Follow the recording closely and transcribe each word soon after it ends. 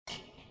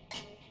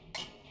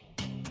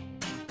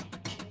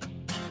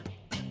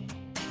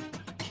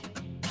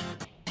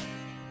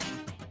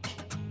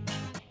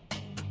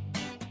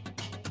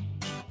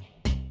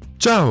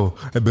Ciao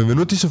e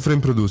benvenuti su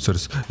Frame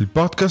Producers, il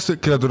podcast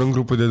creato da un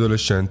gruppo di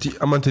adolescenti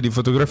amanti di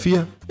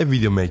fotografia e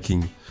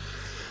videomaking.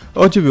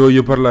 Oggi vi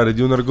voglio parlare di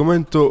un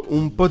argomento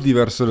un po'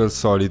 diverso dal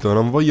solito,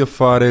 non voglio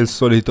fare il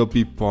solito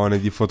pippone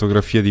di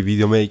fotografia di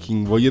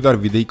videomaking, voglio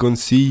darvi dei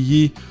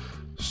consigli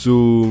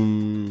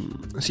su...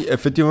 Sì,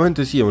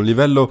 effettivamente sì, è un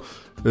livello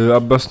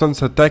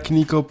abbastanza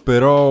tecnico,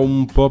 però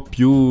un po'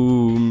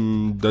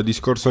 più da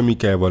discorso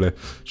amichevole,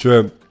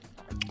 cioè...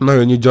 Noi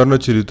ogni giorno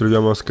ci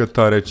ritroviamo a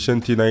scattare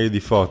centinaia di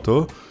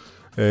foto.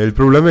 Il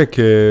problema è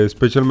che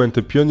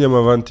specialmente più andiamo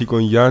avanti con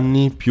gli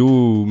anni, più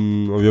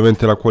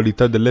ovviamente la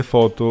qualità delle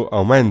foto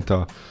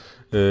aumenta.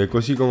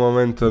 Così come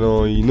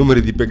aumentano i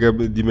numeri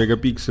di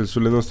megapixel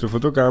sulle nostre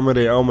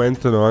fotocamere,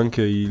 aumentano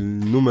anche il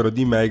numero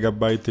di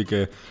megabyte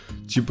che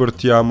ci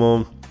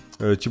portiamo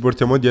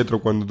dietro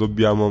quando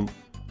dobbiamo,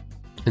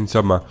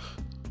 insomma,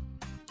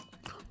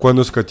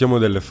 quando scattiamo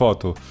delle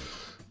foto.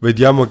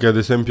 Vediamo che ad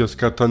esempio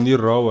scattando in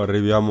RAW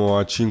arriviamo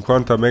a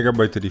 50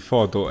 megabyte di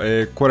foto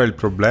e qual è il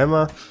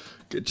problema?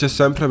 Che c'è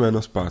sempre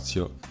meno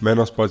spazio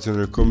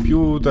nel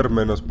computer,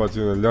 meno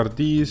spazio nell'hard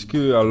disk.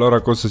 Allora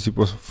cosa si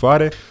può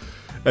fare?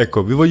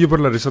 Ecco, vi voglio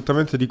parlare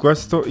esattamente di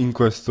questo in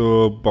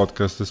questo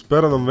podcast.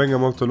 Spero non venga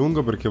molto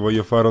lungo perché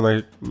voglio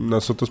fare una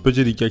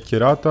sottospecie di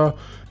chiacchierata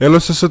e allo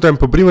stesso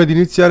tempo, prima di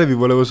iniziare, vi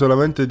volevo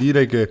solamente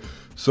dire che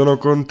sono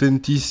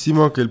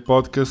contentissimo che il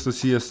podcast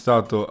sia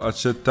stato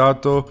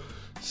accettato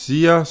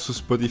sia su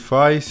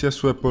Spotify, sia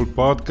su Apple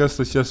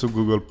Podcast, sia su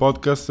Google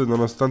Podcast,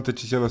 nonostante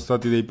ci siano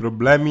stati dei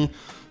problemi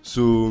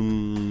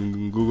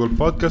su Google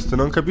Podcast.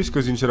 Non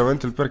capisco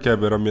sinceramente il perché,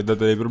 però mi ha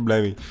dato dei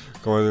problemi,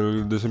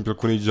 come ad esempio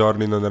alcuni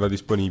giorni non era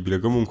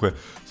disponibile. Comunque,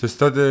 se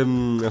state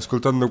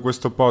ascoltando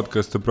questo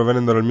podcast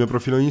provenendo dal mio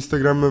profilo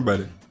Instagram,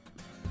 bene,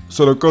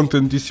 sono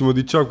contentissimo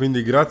di ciò,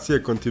 quindi grazie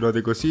e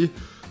continuate così.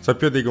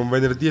 Sappiate che un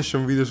venerdì esce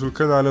un video sul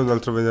canale, un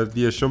altro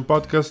venerdì esce un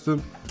podcast.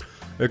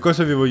 E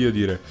cosa vi voglio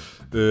dire?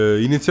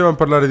 Iniziamo a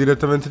parlare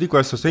direttamente di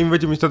questo. Se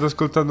invece mi state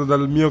ascoltando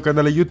dal mio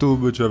canale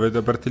YouTube, cioè avete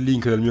aperto il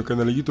link del mio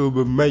canale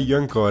YouTube, meglio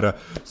ancora.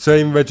 Se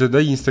invece da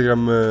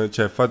Instagram,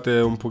 cioè fate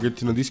un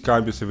pochettino di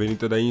scambio, se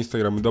venite da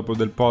Instagram dopo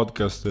del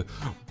podcast,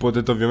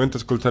 potete ovviamente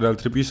ascoltare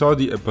altri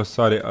episodi e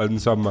passare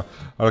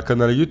al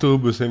canale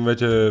YouTube. Se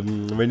invece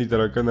venite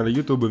dal canale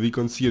YouTube, vi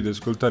consiglio di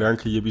ascoltare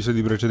anche gli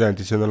episodi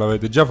precedenti se non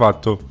l'avete già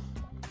fatto.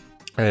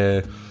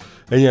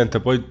 E niente,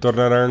 poi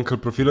tornare anche al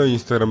profilo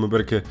Instagram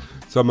perché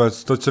insomma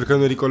sto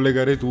cercando di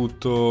collegare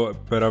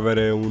tutto per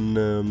avere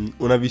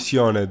una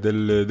visione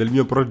del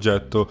mio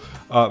progetto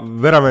a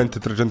veramente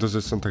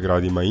 360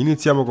 gradi. Ma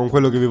iniziamo con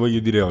quello che vi voglio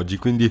dire oggi,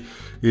 quindi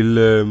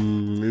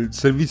il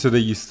servizio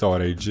degli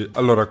storage.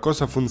 Allora,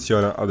 cosa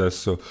funziona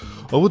adesso?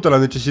 Ho avuto la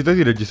necessità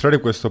di registrare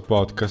questo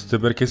podcast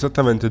perché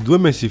esattamente 2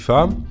 mesi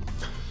fa,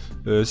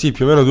 sì,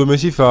 più o meno 2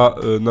 mesi fa,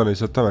 non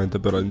esattamente,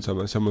 però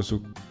insomma siamo su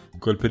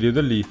quel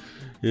periodo lì.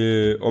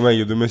 O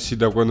meglio 2 mesi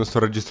da quando sto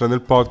registrando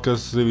il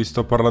podcast, vi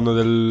sto parlando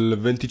del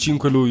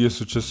 25 luglio è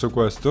successo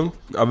questo.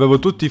 Avevo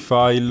tutti i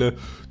file,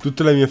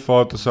 tutte le mie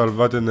foto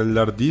salvate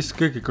nell'hard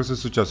disk. Che cosa è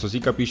successo? Si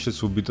capisce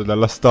subito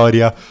dalla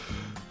storia.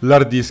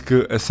 L'hard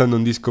disk, essendo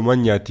un disco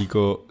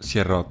magnetico, si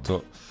è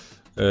rotto.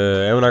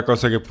 È una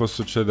cosa che può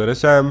succedere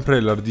sempre.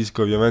 L'hard disk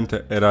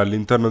ovviamente era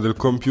all'interno del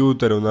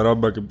computer, è una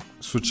roba che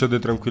succede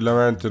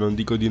tranquillamente, non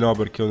dico di no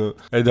perché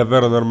è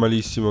davvero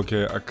normalissimo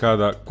che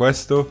accada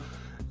questo.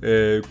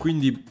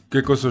 Quindi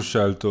che cosa ho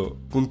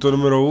scelto? Punto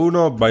numero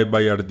 1, bye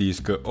bye hard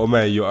disk, o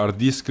meglio hard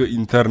disk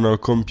interno al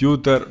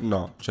computer,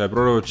 no, cioè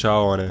proprio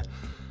ciaone.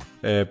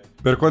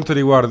 Per quanto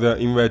riguarda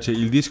invece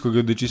il disco che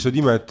ho deciso di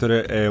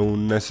mettere è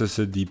un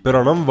SSD,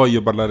 però non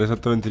voglio parlare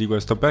esattamente di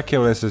questo. Perché è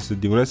un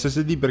SSD? Un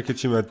SSD perché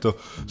ci metto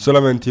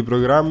solamente i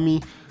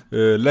programmi,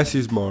 less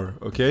is more,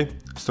 ok?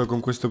 Sto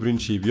con questo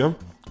principio.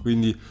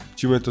 Quindi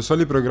ci metto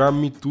solo i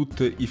programmi,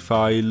 tutti i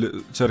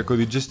file, cerco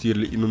di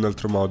gestirli in un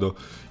altro modo.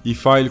 I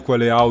file,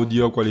 quali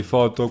audio, quali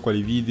foto,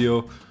 quali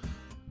video.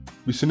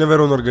 Bisogna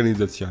avere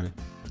un'organizzazione.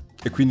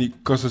 E quindi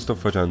cosa sto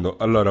facendo?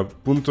 Allora,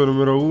 punto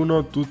numero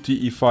 1,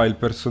 tutti i file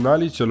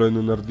personali ce l'ho in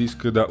un hard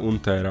disk da 1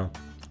 tera.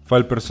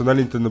 File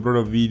personali intendo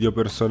proprio video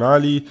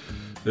personali,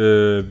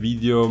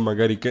 video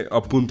magari che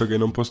appunto che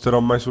non posterò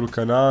mai sul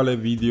canale,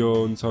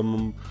 video insomma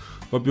un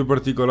po' più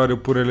particolari,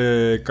 oppure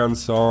le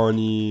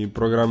canzoni,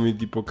 programmi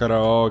tipo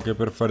karaoke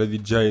per fare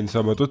DJ,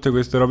 insomma tutte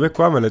queste robe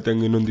qua me le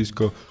tengo in un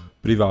disco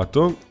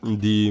privato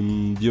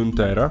di 1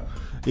 tera.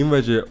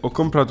 Invece ho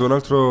comprato un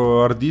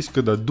altro hard disk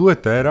da 2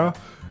 tera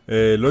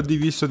e l'ho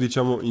diviso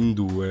diciamo in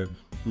 2.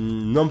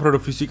 Non proprio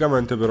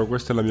fisicamente, però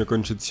questa è la mia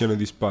concezione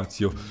di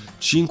spazio.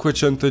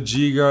 500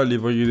 giga li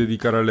voglio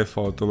dedicare alle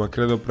foto, ma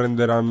credo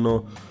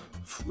prenderanno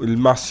il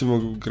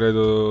massimo,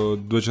 credo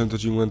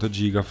 250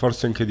 giga,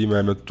 forse anche di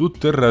meno.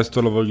 Tutto il resto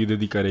lo voglio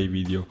dedicare ai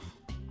video.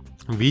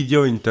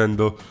 Video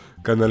intendo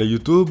canale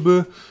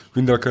YouTube,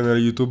 quindi al canale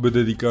YouTube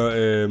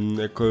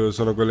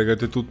sono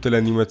collegate tutte le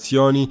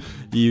animazioni,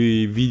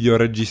 i video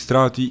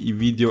registrati, i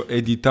video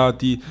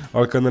editati.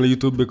 Al canale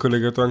YouTube è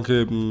collegato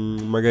anche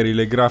magari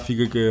le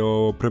grafiche che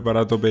ho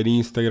preparato per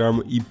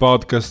Instagram, i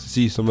podcast.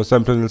 Sì, sono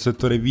sempre nel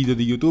settore video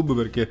di YouTube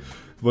perché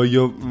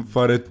voglio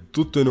fare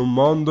tutto in un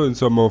mondo.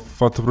 Insomma, ho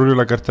fatto proprio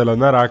la cartella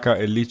Naraka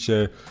e lì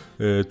c'è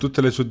tutte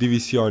le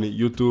suddivisioni: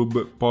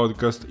 YouTube,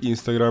 podcast,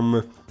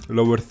 Instagram,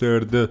 lower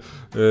third,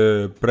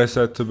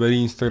 preset per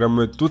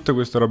Instagram, tutte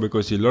queste robe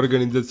così.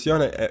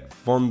 L'organizzazione è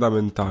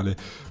fondamentale,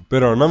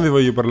 però non vi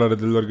voglio parlare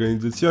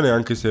dell'organizzazione,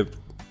 anche se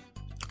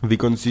vi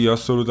consiglio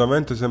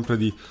assolutamente sempre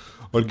di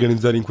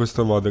organizzare in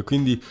questo modo.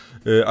 Quindi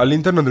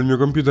all'interno del mio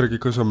computer che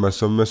cosa ho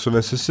messo? Ho messo un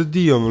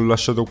SSD, ho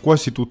lasciato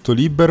quasi tutto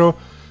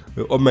libero,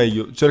 o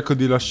meglio, cerco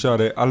di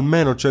lasciare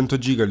almeno 100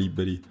 giga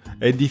liberi.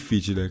 È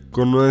difficile,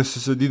 con un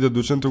SSD da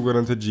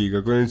 240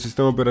 giga, con il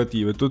sistema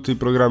operativo e tutti i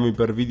programmi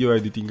per video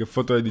editing e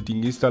foto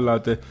editing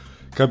installate,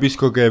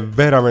 capisco che è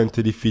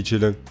veramente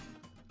difficile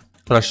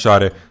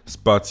lasciare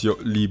spazio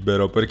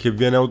libero, perché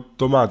viene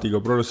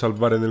automatico proprio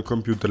salvare nel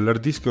computer.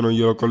 L'hard disk non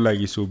glielo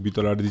colleghi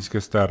subito, l'hard disk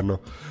esterno,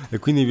 e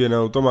quindi viene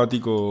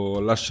automatico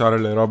lasciare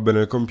le robe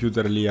nel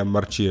computer lì a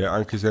marcire,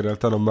 anche se in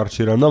realtà non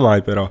marciranno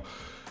mai. Però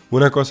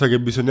una cosa che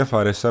bisogna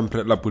fare è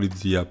sempre la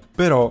pulizia.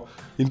 Però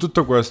in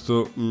tutto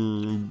questo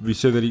vi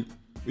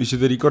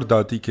siete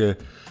ricordati che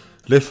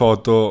le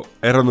foto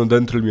erano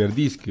dentro il mio hard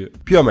disk?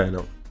 Più o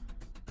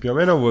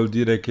meno vuol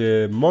dire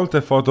che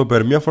molte foto,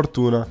 per mia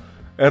fortuna,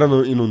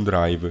 erano in un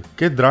drive.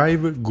 Che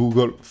drive?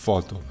 Google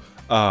Foto.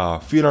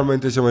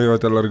 Finalmente siamo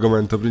arrivati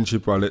all'argomento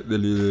principale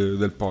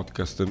del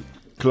podcast: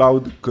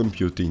 cloud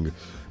computing.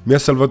 Mi ha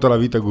salvato la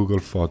vita Google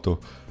Foto.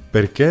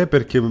 Perché?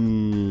 Perché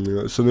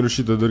sono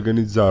riuscito ad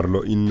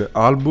organizzarlo in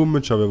album.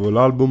 C'avevo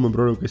l'album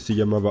proprio che si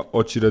chiamava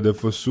Ocire de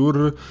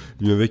Fossur,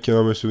 il mio vecchio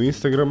nome su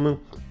Instagram,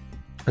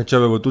 e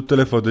c'avevo tutte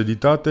le foto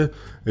editate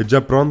e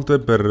già pronte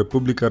per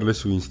pubblicarle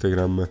su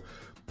Instagram.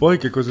 Poi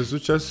che cosa è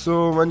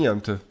successo? Ma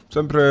niente,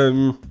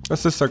 sempre la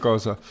stessa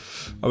cosa.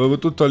 Avevo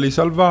tutto lì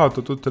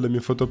salvato, tutte le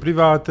mie foto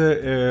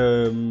private,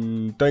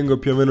 e tengo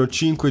più o meno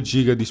 5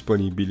 giga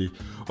disponibili.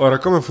 Ora,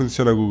 come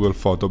funziona Google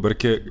Foto?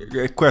 Perché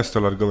è questo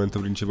l'argomento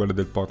principale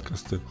del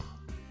podcast.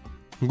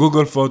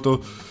 Google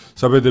Foto,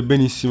 sapete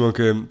benissimo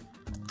che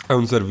è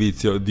un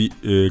servizio di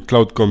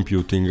cloud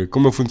computing.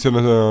 Come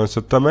funziona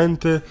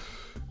esattamente?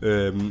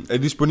 È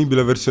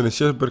disponibile versione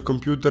sia per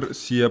computer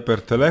sia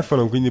per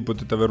telefono, quindi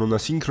potete avere una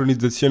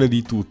sincronizzazione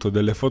di tutto,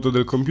 delle foto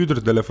del computer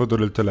e delle foto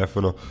del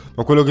telefono.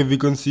 Ma quello che vi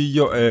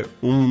consiglio è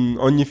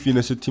ogni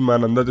fine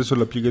settimana andate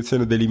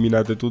sull'applicazione ed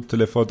eliminate tutte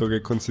le foto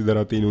che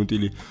considerate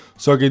inutili.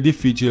 So che è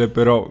difficile,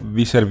 però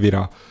vi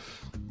servirà.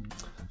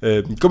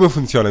 Come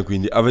funziona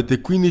quindi?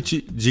 Avete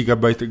 15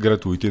 GB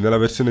gratuiti nella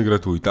versione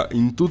gratuita.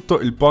 In tutto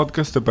il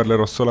podcast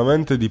parlerò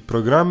solamente di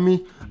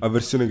programmi a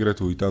versione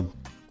gratuita.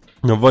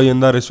 Non voglio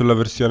andare sulla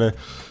versione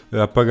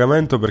a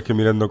pagamento, perché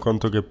mi rendo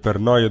conto che per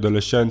noi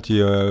adolescenti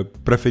è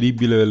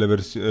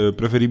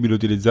preferibile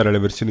utilizzare le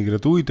versioni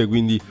gratuite,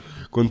 quindi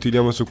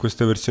continuiamo su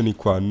queste versioni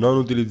qua, non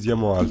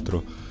utilizziamo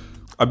altro.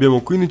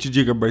 Abbiamo 15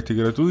 GB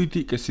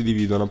gratuiti che si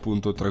dividono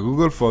appunto tra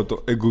Google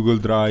Foto e Google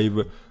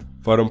Drive,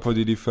 fare un po'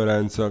 di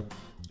differenza.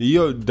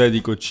 Io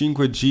dedico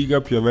 5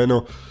 giga più o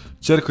meno.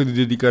 Cerco di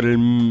dedicare il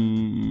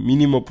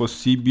minimo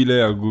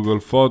possibile a Google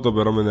Foto,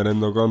 però me ne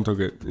rendo conto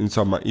che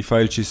insomma i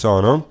file ci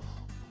sono,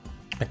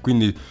 e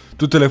quindi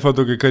tutte le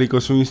foto che carico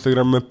su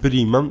Instagram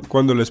prima,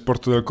 quando le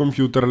esporto dal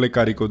computer, le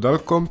carico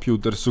dal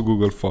computer su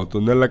Google Foto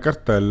nella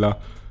cartella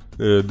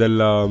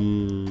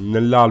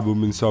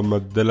nell'album, insomma,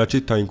 della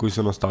città in cui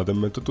sono stato, e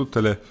metto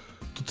tutte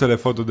le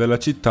foto della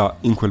città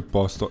in quel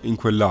posto, in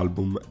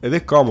quell'album. Ed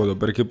è comodo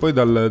perché poi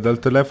dal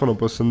telefono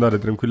posso andare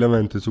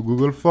tranquillamente su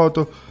Google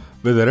Foto,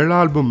 vedere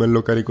l'album e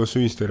lo carico su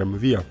Instagram,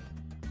 via,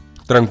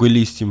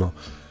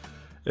 tranquillissimo.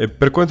 E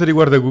per quanto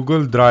riguarda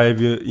Google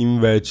Drive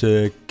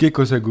invece, che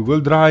cos'è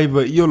Google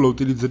Drive? Io lo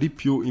utilizzo di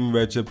più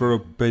invece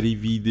proprio per i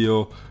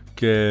video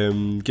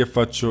che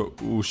faccio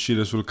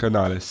uscire sul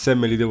canale, se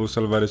me li devo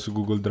salvare su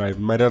Google Drive,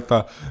 ma in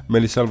realtà me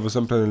li salvo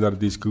sempre nell'hard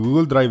disk.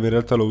 Google Drive in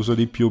realtà lo uso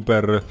di più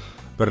per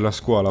la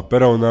scuola,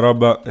 però è una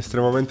roba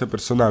estremamente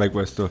personale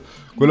questo.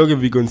 Quello che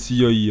vi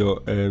consiglio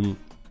io è,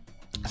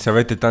 se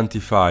avete tanti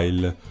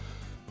file,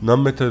 non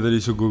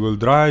metteteli su Google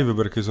Drive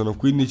perché sono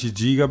 15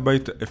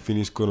 GB e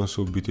finiscono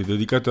subito.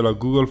 Dedicatelo a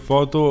Google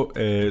Foto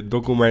e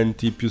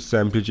documenti più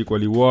semplici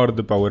quali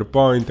Word,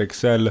 PowerPoint,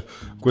 Excel,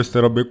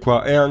 queste robe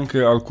qua, e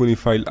anche alcuni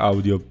file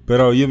audio.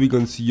 Però io vi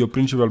consiglio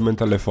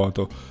principalmente alle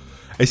foto.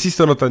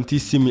 Esistono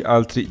tantissimi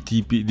altri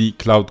tipi di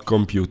cloud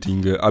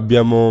computing.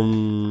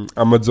 Abbiamo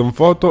Amazon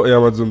Photo e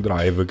Amazon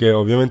Drive, che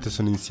ovviamente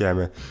sono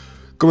insieme.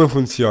 Come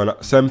funziona?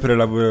 Sempre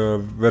la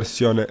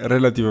versione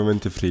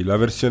relativamente free. La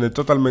versione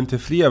totalmente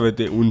free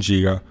avete 1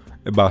 giga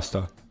e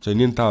basta, cioè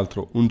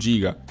nient'altro, 1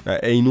 giga.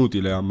 È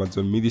inutile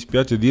Amazon, mi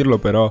dispiace dirlo,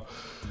 però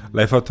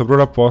l'hai fatto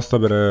proprio apposta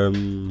per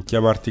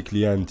chiamarti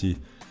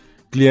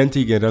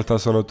clienti che in realtà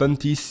sono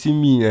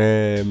tantissimi.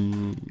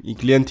 I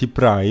clienti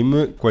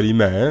Prime, quali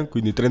me,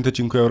 quindi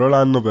 35 euro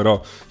l'anno,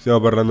 però stiamo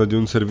parlando di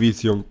un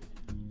servizio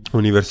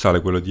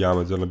universale quello di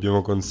Amazon.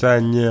 Abbiamo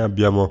consegne,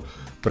 abbiamo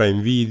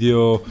Prime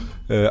Video,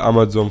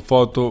 Amazon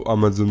Photo,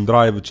 Amazon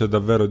Drive, c'è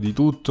davvero di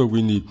tutto,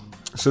 quindi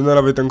se non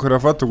l'avete ancora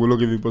fatto, quello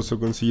che vi posso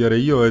consigliare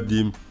io è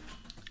di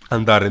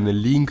andare nel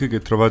link che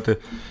trovate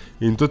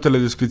in tutte le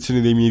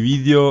descrizioni dei miei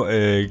video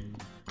e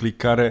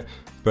cliccare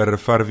per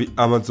farvi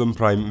Amazon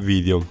Prime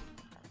Video.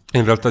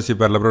 In realtà si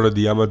parla proprio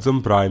di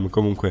Amazon Prime,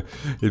 comunque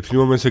il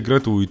primo mese è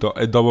gratuito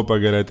e dopo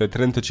pagherete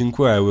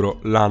 35 euro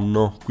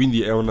l'anno,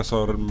 quindi è una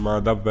somma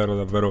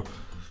davvero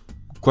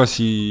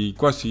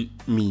quasi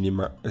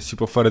minima e si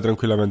può fare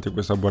tranquillamente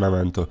questo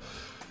abbonamento.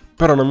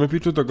 Però non mi è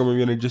piaciuto come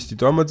viene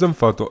gestito Amazon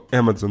Photo e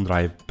Amazon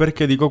Drive.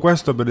 Perché dico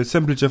questo? Per il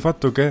semplice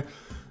fatto che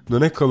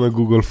non è come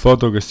Google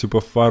Photo che si può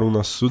fare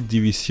una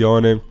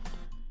suddivisione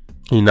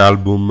in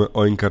album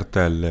o in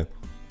cartelle.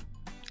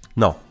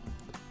 No,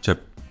 cioè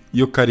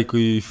io carico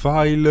i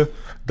file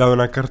da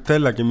una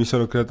cartella che mi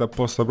sono creata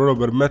apposta proprio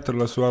per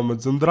metterla su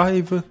Amazon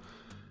Drive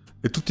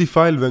e tutti i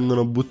file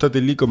vengono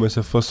buttati lì come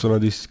se fosse una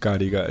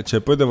discarica. Cioè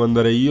poi devo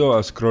andare io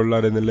a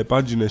scrollare nelle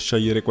pagine e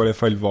scegliere quale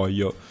file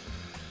voglio.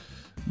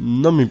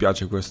 Non mi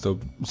piace questo.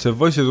 Se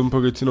voi siete un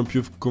pochettino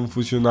più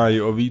confusionari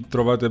o vi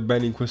trovate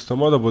bene in questo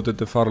modo,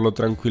 potete farlo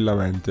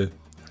tranquillamente.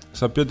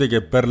 Sappiate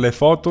che per le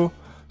foto,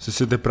 se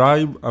siete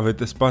Prime,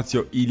 avete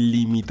spazio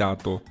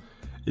illimitato,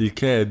 il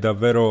che è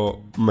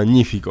davvero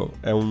magnifico.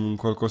 È un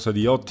qualcosa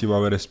di ottimo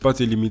avere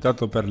spazio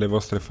illimitato per le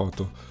vostre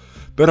foto.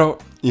 Però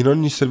in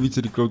ogni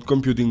servizio di cloud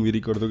computing vi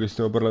ricordo che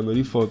stiamo parlando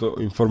di foto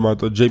in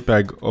formato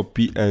JPEG o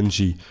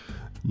PNG.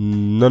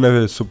 Non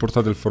è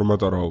supportato il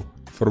formato RAW.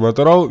 Il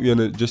formato RAW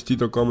viene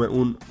gestito come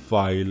un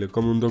file,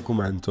 come un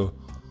documento.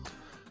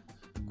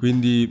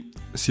 Quindi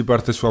si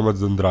parte su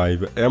Amazon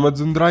Drive. E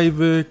Amazon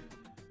Drive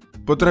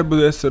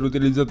potrebbe essere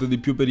utilizzato di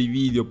più per i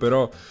video,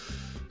 però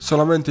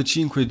solamente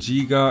 5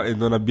 giga e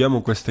non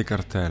abbiamo queste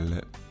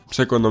cartelle.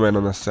 Secondo me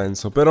non ha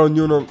senso. Però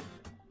ognuno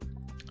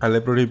ha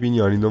le proprie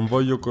opinioni. Non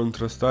voglio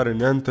contrastare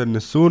niente a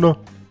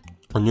nessuno.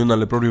 Ognuno ha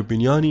le proprie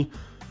opinioni.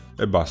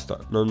 E basta,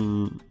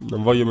 non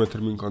voglio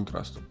mettermi in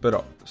contrasto.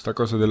 Però sta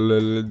cosa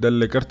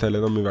delle cartelle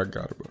non mi va a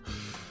garbo.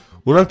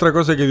 Un'altra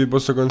cosa che vi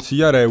posso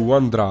consigliare è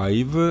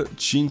OneDrive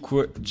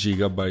 5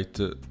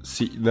 GB.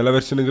 Sì, nella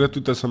versione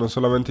gratuita sono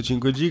solamente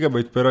 5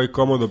 GB, però è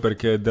comodo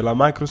perché è della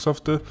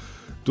Microsoft.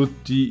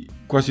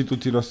 Quasi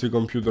tutti i nostri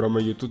computer, o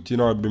meglio tutti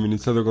noi, abbiamo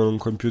iniziato con un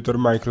computer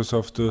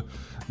Microsoft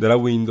della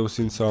Windows,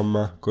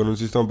 insomma, con un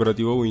sistema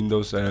operativo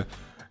Windows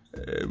e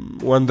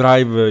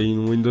OneDrive in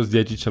Windows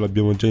 10 ce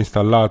l'abbiamo già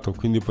installato,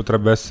 quindi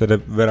potrebbe essere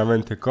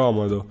veramente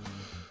comodo.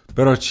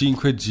 Però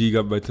 5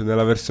 GB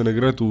nella versione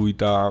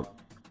gratuita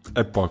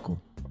è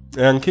poco.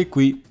 E anche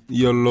qui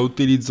io lo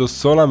utilizzo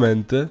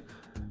solamente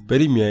per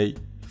i miei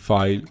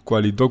file,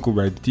 quali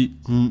documenti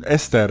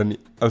esterni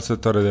al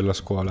settore della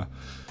scuola.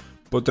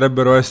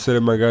 Potrebbero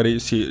essere magari,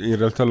 sì, in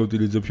realtà lo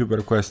utilizzo più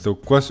per questo,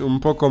 quasi un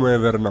po' come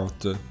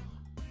Evernote.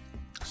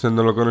 Se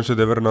non lo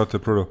conoscete, Evernote è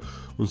proprio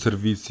un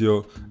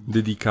servizio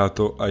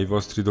dedicato ai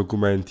vostri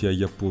documenti,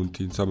 agli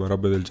appunti, insomma,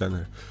 robe del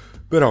genere.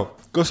 Però,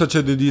 cosa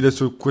c'è da dire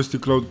su questi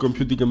cloud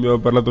computing che abbiamo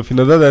parlato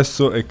fino ad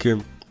adesso è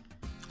che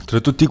tra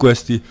tutti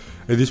questi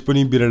è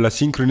disponibile la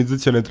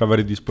sincronizzazione tra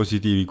vari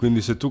dispositivi,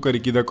 quindi se tu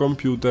carichi da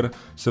computer,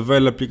 se vai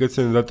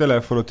all'applicazione da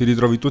telefono ti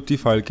ritrovi tutti i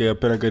file che hai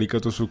appena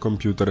caricato sul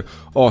computer,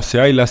 o se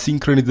hai la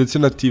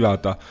sincronizzazione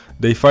attivata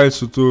dei file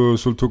sul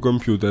tuo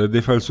computer e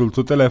dei file sul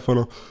tuo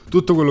telefono,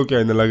 tutto quello che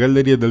hai nella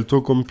galleria del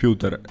tuo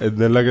computer e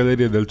nella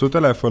galleria del tuo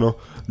telefono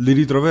li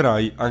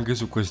ritroverai anche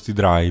su questi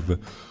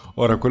drive.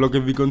 Ora, quello che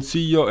vi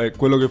consiglio è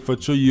quello che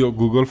faccio io: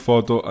 Google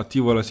Photo,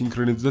 attivo la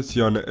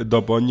sincronizzazione e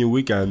dopo ogni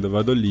weekend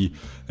vado lì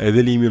ed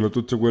elimino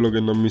tutto quello che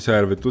non mi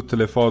serve, tutte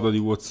le foto di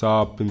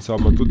WhatsApp,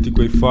 insomma tutti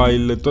quei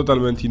file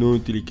totalmente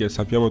inutili che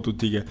sappiamo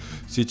tutti che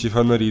sì, ci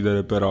fanno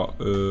ridere, però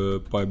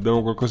poi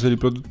abbiamo qualcosa di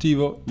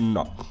produttivo?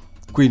 No.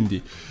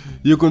 Quindi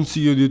io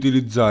consiglio di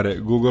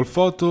utilizzare Google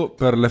Photo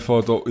per le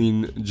foto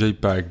in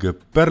JPEG.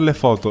 Per le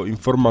foto in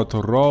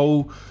formato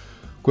RAW,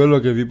 quello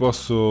che vi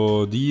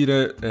posso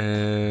dire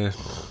è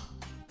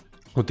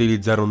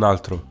utilizzare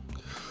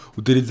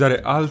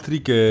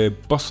altri che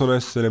possono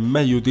essere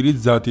meglio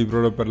utilizzati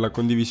proprio per la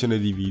condivisione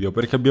di video,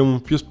 perché abbiamo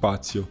più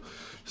spazio.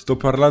 Sto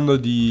parlando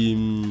di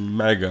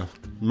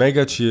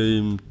Mega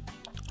ci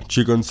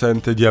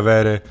consente di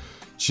avere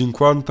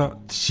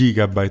 50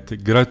 GB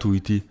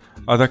gratuiti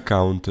ad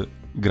account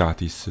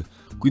gratis.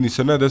 Quindi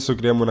se noi adesso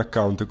creiamo un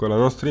account con la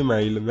nostra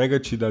email, Mega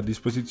ci dà a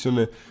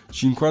disposizione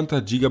 50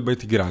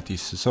 GB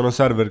gratis. Sono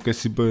server che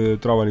si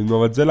trovano in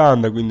Nuova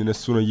Zelanda, quindi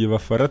nessuno gli va a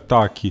fare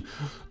attacchi,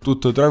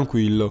 tutto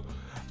tranquillo.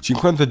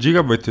 50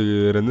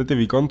 GB,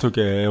 rendetevi conto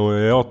che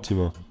è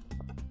ottimo.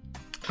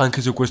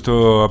 Anche su questa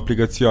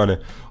applicazione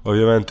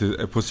ovviamente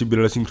è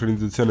possibile la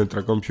sincronizzazione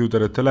tra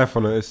computer e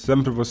telefono, è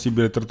sempre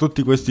possibile tra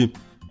tutti questi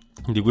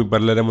di cui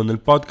parleremo nel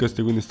podcast,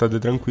 quindi state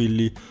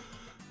tranquilli.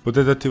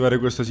 Potete attivare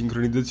questa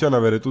sincronizzazione,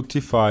 avere tutti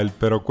i file,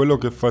 però quello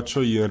che faccio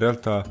io in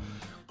realtà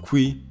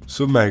qui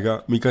su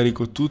Mega mi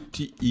carico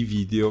tutti i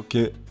video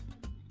che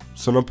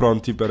sono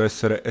pronti per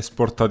essere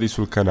esportati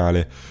sul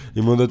canale,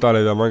 in modo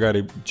tale da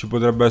magari ci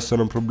potrebbe essere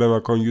un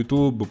problema con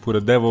YouTube,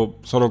 oppure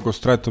sono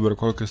costretto per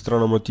qualche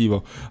strano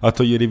motivo a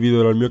togliere i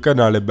video dal mio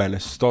canale. Bene,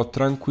 sto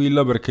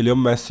tranquillo perché li ho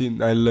messi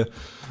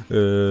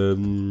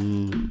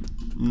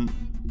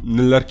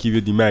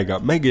nell'archivio di Mega.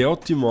 Mega è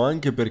ottimo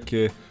anche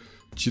perché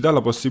ci dà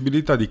la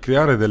possibilità di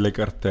creare delle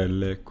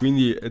cartelle,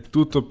 quindi è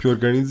tutto più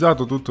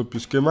organizzato, tutto più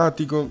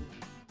schematico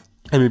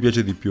e mi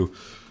piace di più.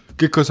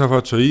 Che cosa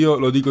faccio io?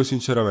 Lo dico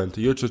sinceramente,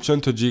 io ho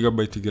 100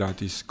 GB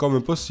gratis. Come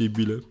è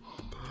possibile?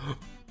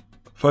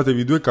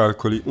 Fatevi due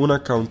calcoli, un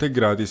account è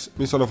gratis,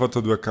 mi sono fatto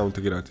 2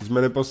 account gratis,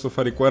 me ne posso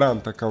fare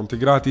 40 account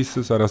gratis,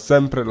 sarà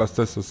sempre la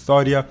stessa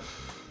storia.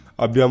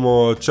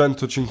 Abbiamo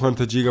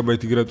 150 GB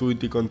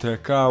gratuiti con 3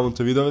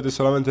 account, vi dovete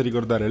solamente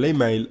ricordare le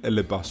email e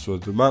le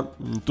password, ma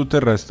tutto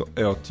il resto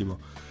è ottimo.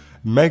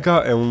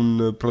 Mega è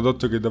un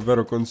prodotto che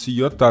davvero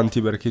consiglio a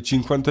tanti perché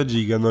 50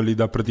 GB non li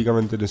dà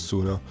praticamente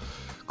nessuno.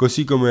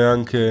 Così come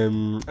anche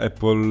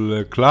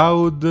Apple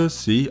Cloud,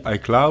 sì,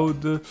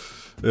 iCloud,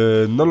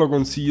 non lo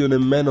consiglio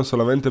nemmeno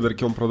solamente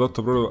perché è un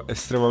prodotto proprio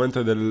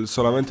estremamente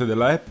solamente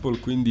della Apple,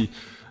 quindi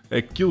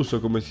è chiuso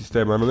come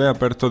sistema, non è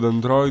aperto ad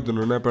Android,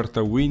 non è aperto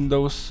a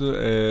Windows.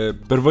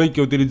 Per voi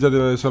che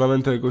utilizzate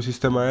solamente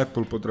l'ecosistema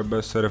Apple potrebbe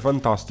essere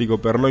fantastico,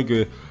 per noi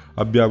che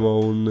abbiamo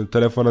un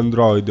telefono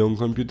Android e un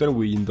computer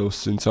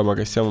Windows, insomma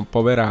che siamo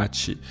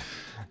poveracci,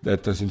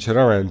 detto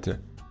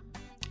sinceramente,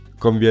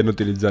 conviene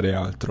utilizzare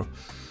altro.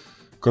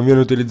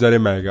 Conviene utilizzare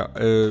Mega.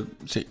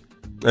 Sì,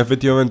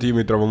 effettivamente io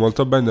mi trovo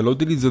molto bene, lo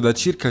utilizzo da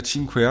circa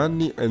 5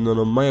 anni e non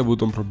ho mai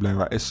avuto un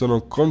problema e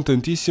sono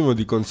contentissimo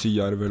di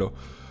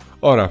consigliarvelo.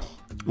 Ora,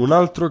 un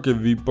altro che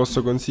vi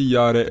posso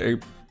consigliare è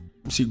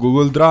sì,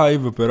 Google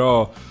Drive,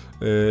 però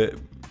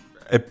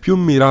è più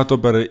mirato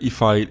per i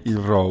file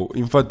in RAW.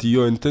 Infatti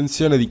io ho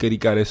intenzione di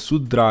caricare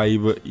su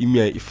Drive i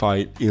miei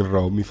file in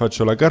RAW. Mi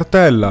faccio la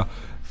cartella,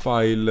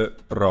 file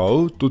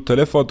RAW, tutte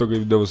le foto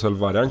che devo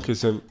salvare, anche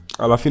se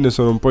alla fine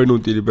sono un po'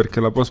 inutili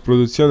perché la post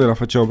produzione la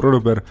facciamo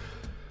proprio per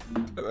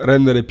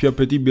rendere più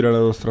appetibile la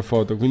nostra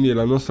foto, quindi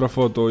la nostra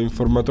foto in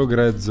formato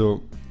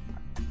grezzo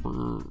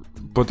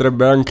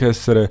potrebbe anche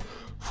essere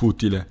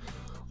futile.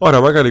 Ora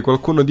magari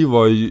qualcuno di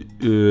voi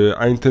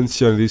ha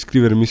intenzione di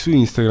iscrivermi su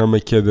Instagram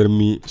e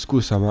chiedermi: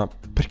 scusa, ma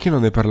perché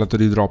non hai parlato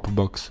di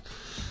Dropbox?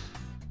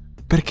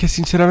 Perché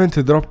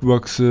sinceramente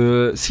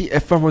Dropbox sì,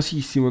 è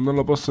famosissimo, non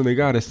lo posso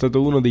negare, è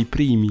stato uno dei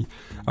primi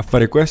a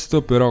fare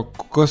questo, però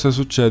cosa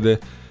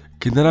succede?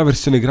 Che nella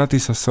versione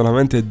gratis ha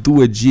solamente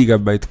 2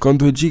 GB. Con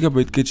 2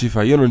 GB che ci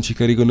fa? Io non ci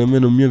carico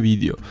nemmeno un mio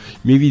video. I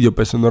miei video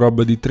pesano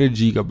roba di 3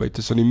 GB,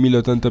 sono in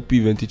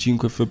 1080p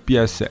 25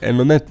 fps e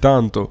non è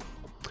tanto.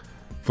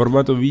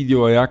 Formato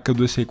video è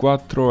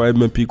H264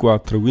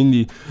 MP4,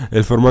 quindi è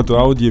il formato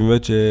audio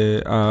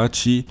invece è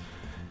AAC.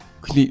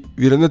 Quindi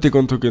vi rendete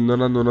conto che non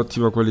hanno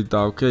un'ottima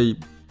qualità, ok?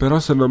 Però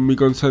se non mi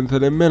consente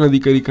nemmeno di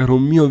caricare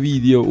un mio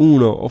video,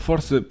 uno, o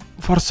forse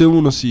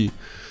uno sì,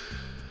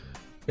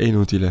 è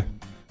inutile.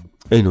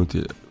 È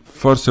inutile.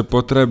 Forse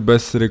potrebbe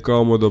essere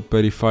comodo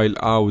per i file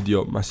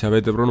audio, ma se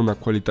avete proprio una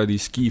qualità di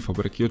schifo,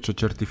 perché io ho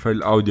certi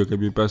file audio che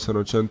mi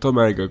pesano 100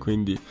 mega,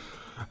 quindi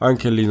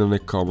anche lì non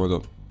è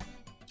comodo.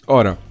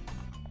 Ora,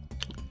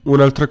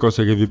 un'altra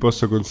cosa che vi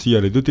posso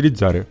consigliare di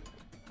utilizzare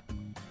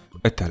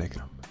è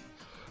Telegram.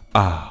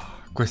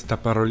 Questa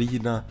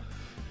parolina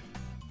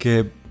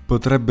che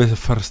potrebbe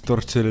far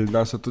storcere il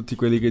naso a tutti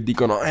quelli che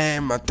dicono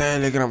ma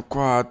Telegram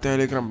qua,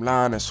 Telegram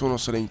là, nessuno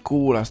se ne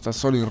incula, sta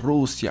solo in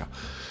Russia.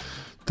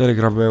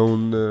 Telegram è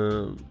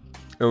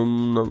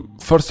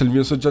forse il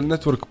mio social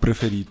network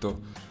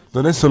preferito.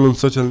 Non è solo un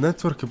social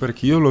network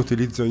perché io lo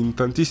utilizzo in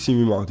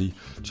tantissimi modi.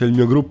 C'è il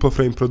mio gruppo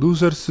Frame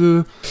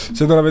Producers.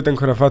 Se non l'avete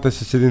ancora fatto e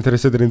se siete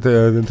interessati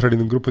ad entrare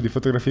in un gruppo di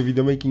fotografia e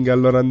videomaking,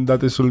 allora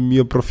andate sul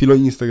mio profilo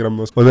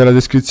Instagram o nella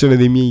descrizione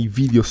dei miei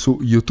video su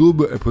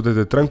YouTube e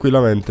potete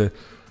tranquillamente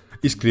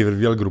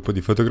iscrivervi al gruppo di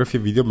fotografia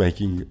e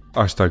videomaking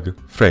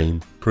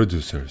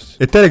 #FrameProducers.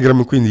 E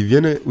Telegram quindi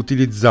viene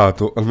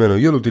utilizzato, almeno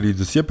io lo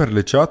utilizzo sia per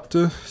le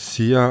chat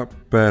sia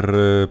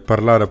per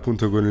parlare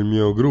appunto con il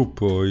mio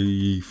gruppo,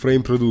 i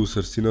Frame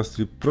Producers, i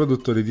nostri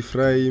produttori di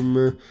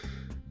frame.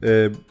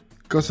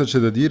 Cosa c'è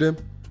da dire?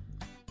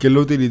 Che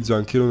lo utilizzo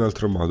anche in un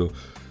altro modo.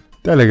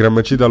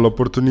 Telegram ci dà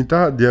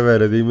l'opportunità di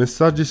avere dei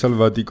messaggi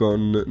salvati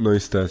con noi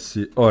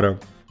stessi. Ora,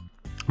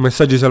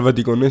 messaggi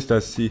salvati con noi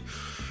stessi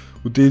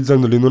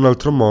utilizzandoli in un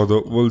altro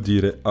modo vuol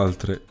dire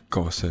altre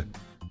cose.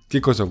 Che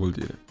cosa vuol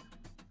dire?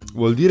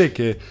 Vuol dire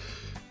che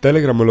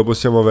Telegram lo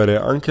possiamo avere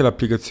anche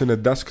l'applicazione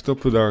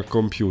desktop da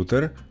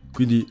computer,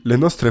 quindi le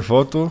nostre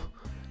foto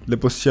le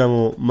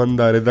possiamo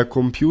mandare da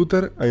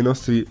computer ai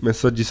nostri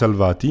messaggi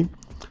salvati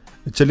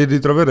e ce li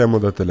ritroveremo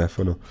da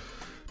telefono.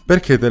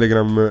 Perché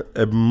Telegram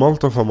è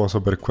molto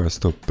famoso per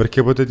questo?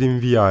 Perché potete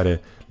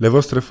inviare le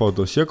vostre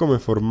foto sia come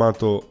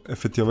formato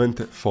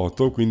effettivamente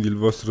foto, quindi il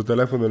vostro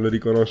telefono le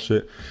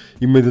riconosce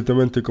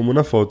immediatamente come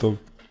una foto,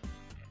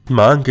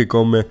 ma anche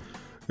come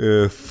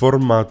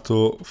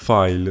formato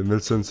file,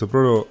 nel senso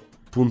proprio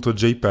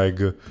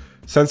 .jpeg,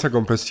 senza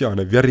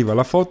compressione, vi arriva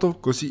la foto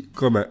così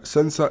com'è,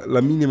 senza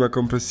la minima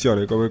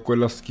compressione, come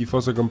quella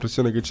schifosa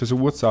compressione che c'è su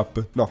WhatsApp.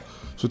 No,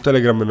 su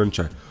Telegram non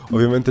c'è.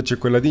 Ovviamente c'è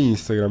quella di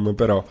Instagram,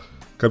 però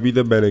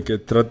capite bene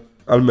che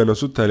almeno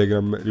su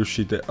Telegram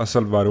riuscite a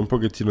salvare un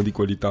pochettino di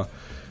qualità.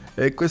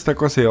 E questa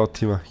cosa è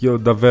ottima, io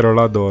davvero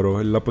la adoro.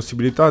 E la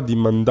possibilità di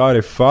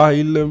mandare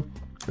file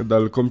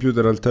dal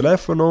computer al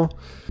telefono,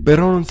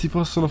 però non si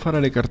possono fare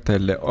le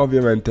cartelle.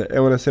 Ovviamente è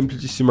una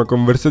semplicissima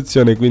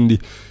conversazione, quindi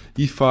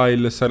i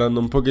file saranno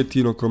un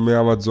pochettino come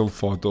Amazon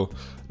Foto.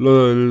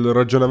 Il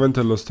ragionamento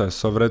è lo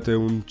stesso, avrete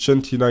un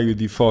centinaio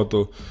di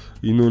foto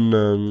in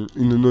un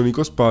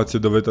unico spazio,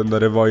 dovete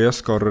andare voi a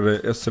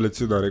scorrere e a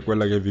selezionare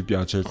quella che vi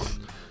piace.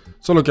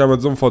 Solo che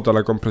Amazon Foto ha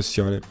la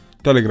compressione,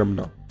 Telegram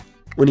no.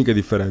 Unica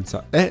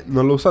differenza, e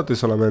non lo usate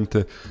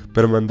solamente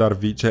per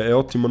mandarvi, cioè è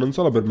ottimo non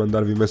solo per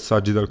mandarvi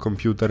messaggi dal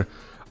computer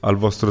al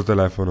vostro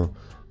telefono,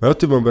 ma è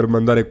ottimo per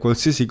mandare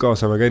qualsiasi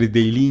cosa, magari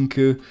dei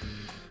link,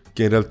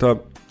 che in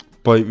realtà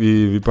poi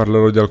vi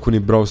parlerò di alcuni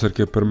browser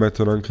che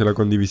permettono anche la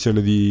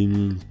condivisione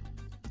di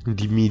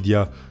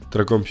media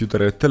tra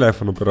computer e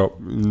telefono, però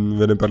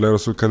ve ne parlerò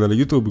sul canale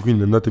YouTube,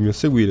 quindi andatemi a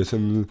seguire se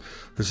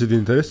siete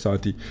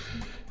interessati.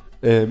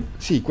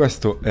 Sì,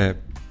 questo è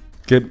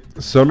che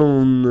sono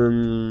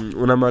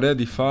una marea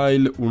di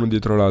file uno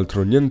dietro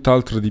l'altro,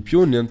 nient'altro di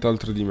più,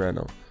 nient'altro di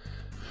meno.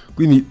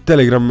 Quindi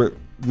Telegram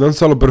non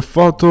solo per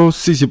foto,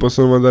 sì, si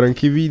possono mandare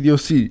anche i video,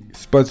 sì,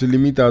 spazio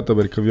illimitato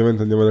perché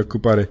ovviamente andiamo ad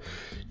occupare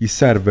i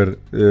server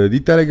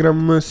di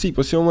Telegram. Sì,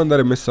 possiamo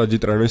mandare messaggi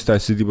tra noi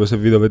stessi, tipo se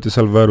vi dovete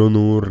salvare un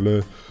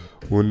URL,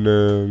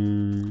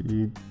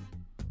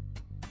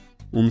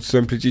 un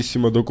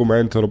semplicissimo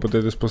documento, lo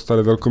potete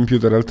spostare dal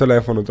computer al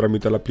telefono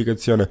tramite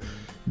l'applicazione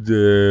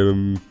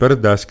per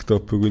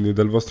desktop, quindi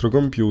del vostro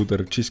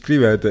computer, ci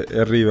scrivete e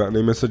arriva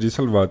nei messaggi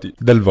salvati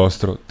del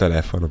vostro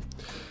telefono.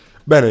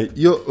 Bene,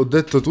 io ho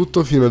detto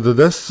tutto fino ad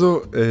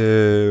adesso,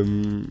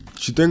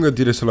 ci tengo a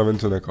dire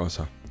solamente una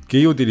cosa, che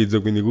io utilizzo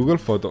quindi Google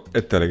Foto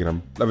e Telegram.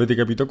 Avete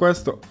capito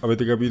questo?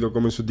 Avete capito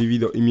come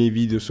suddivido i miei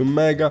video su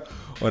Mega?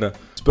 Ora,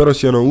 spero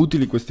siano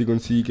utili questi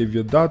consigli che vi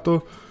ho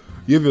dato.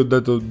 Io vi ho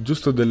dato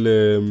giusto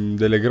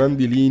delle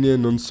grandi linee,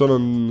 non sono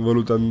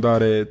voluto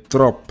andare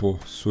troppo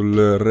sul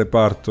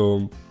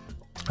reparto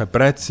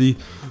prezzi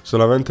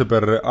solamente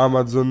per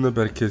Amazon,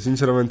 perché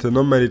sinceramente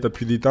non merita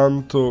più di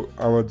tanto.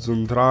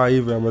 Amazon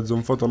Drive e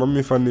Amazon Foto non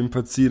mi fanno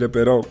impazzire,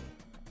 però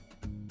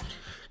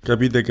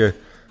capite che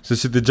se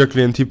siete già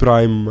clienti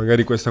Prime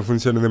magari questa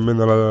funzione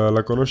nemmeno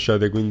la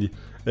conoscete, quindi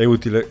è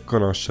utile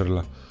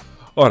conoscerla.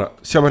 Ora,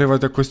 siamo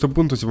arrivati a questo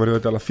punto, siamo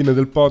arrivati alla fine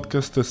del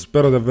podcast,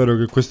 spero davvero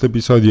che questo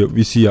episodio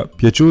vi sia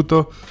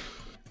piaciuto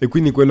e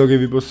quindi quello che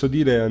vi posso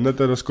dire è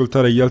andate ad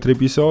ascoltare gli altri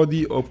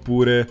episodi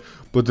oppure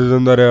potete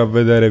andare a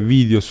vedere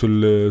video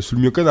sul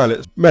mio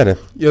canale. Bene,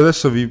 io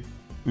adesso vi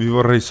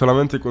vorrei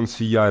solamente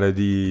consigliare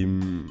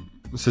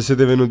se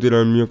siete venuti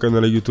nel mio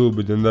canale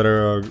YouTube, di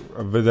andare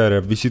a vedere, a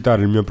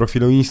visitare il mio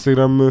profilo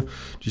Instagram.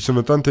 Ci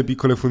sono tante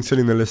piccole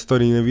funzioni nelle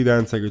storie in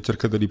evidenza che ho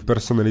cercato di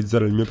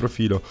personalizzare il mio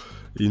profilo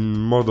in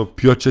modo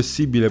più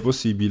accessibile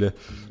possibile,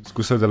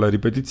 scusate la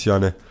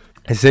ripetizione.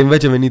 E se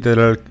invece venite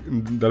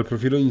dal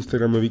profilo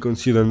Instagram, vi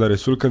consiglio di andare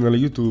sul canale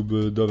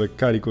YouTube, dove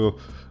carico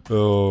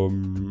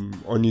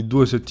ogni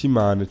 2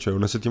 settimane, cioè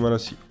una settimana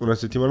sì, una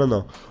settimana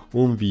no,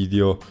 un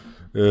video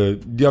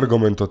di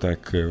argomento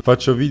tech.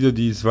 Faccio video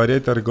di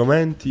svariati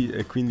argomenti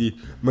e quindi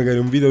magari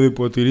un video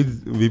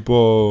vi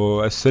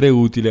può essere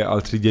utile,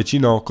 altri 10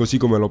 no, così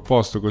come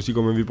l'opposto, così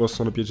come vi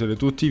possono piacere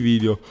tutti i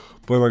video,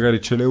 poi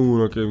magari ce n'è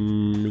uno che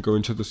mi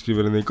cominciate a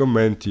scrivere nei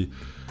commenti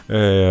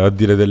a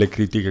dire delle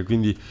critiche,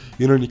 quindi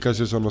in ogni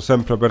caso sono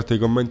sempre aperto ai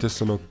commenti e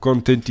sono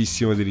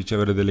contentissimo di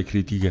ricevere delle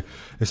critiche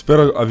e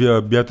spero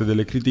abbiate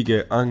delle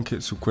critiche anche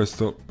su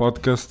questo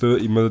podcast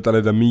in modo tale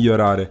da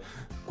migliorare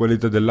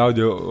qualità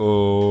dell'audio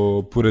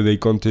oppure dei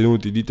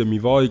contenuti. Ditemi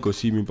voi,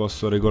 così mi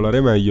posso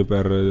regolare meglio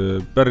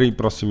per i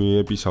prossimi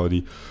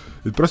episodi.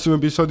 Il prossimo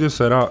episodio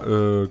sarà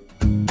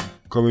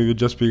come vi ho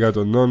già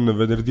spiegato non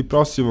venerdì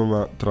prossimo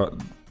ma tra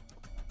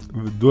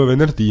 2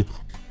 venerdì,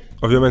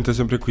 ovviamente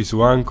sempre qui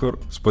su Anchor,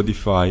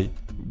 Spotify,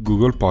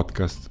 Google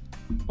Podcast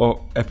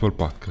o Apple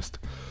Podcast.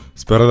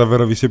 Spero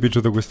davvero vi sia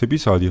piaciuto questo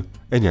episodio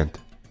e niente,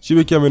 ci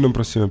becchiamo in un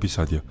prossimo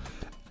episodio.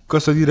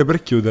 Cosa dire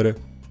per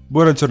chiudere?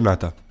 Buona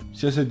giornata,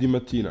 sia se di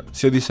mattina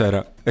sia di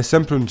sera, è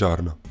sempre un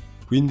giorno.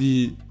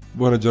 Quindi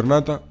buona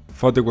giornata,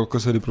 fate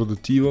qualcosa di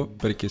produttivo,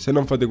 perché se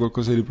non fate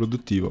qualcosa di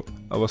produttivo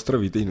la vostra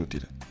vita è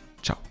inutile.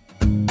 Ciao.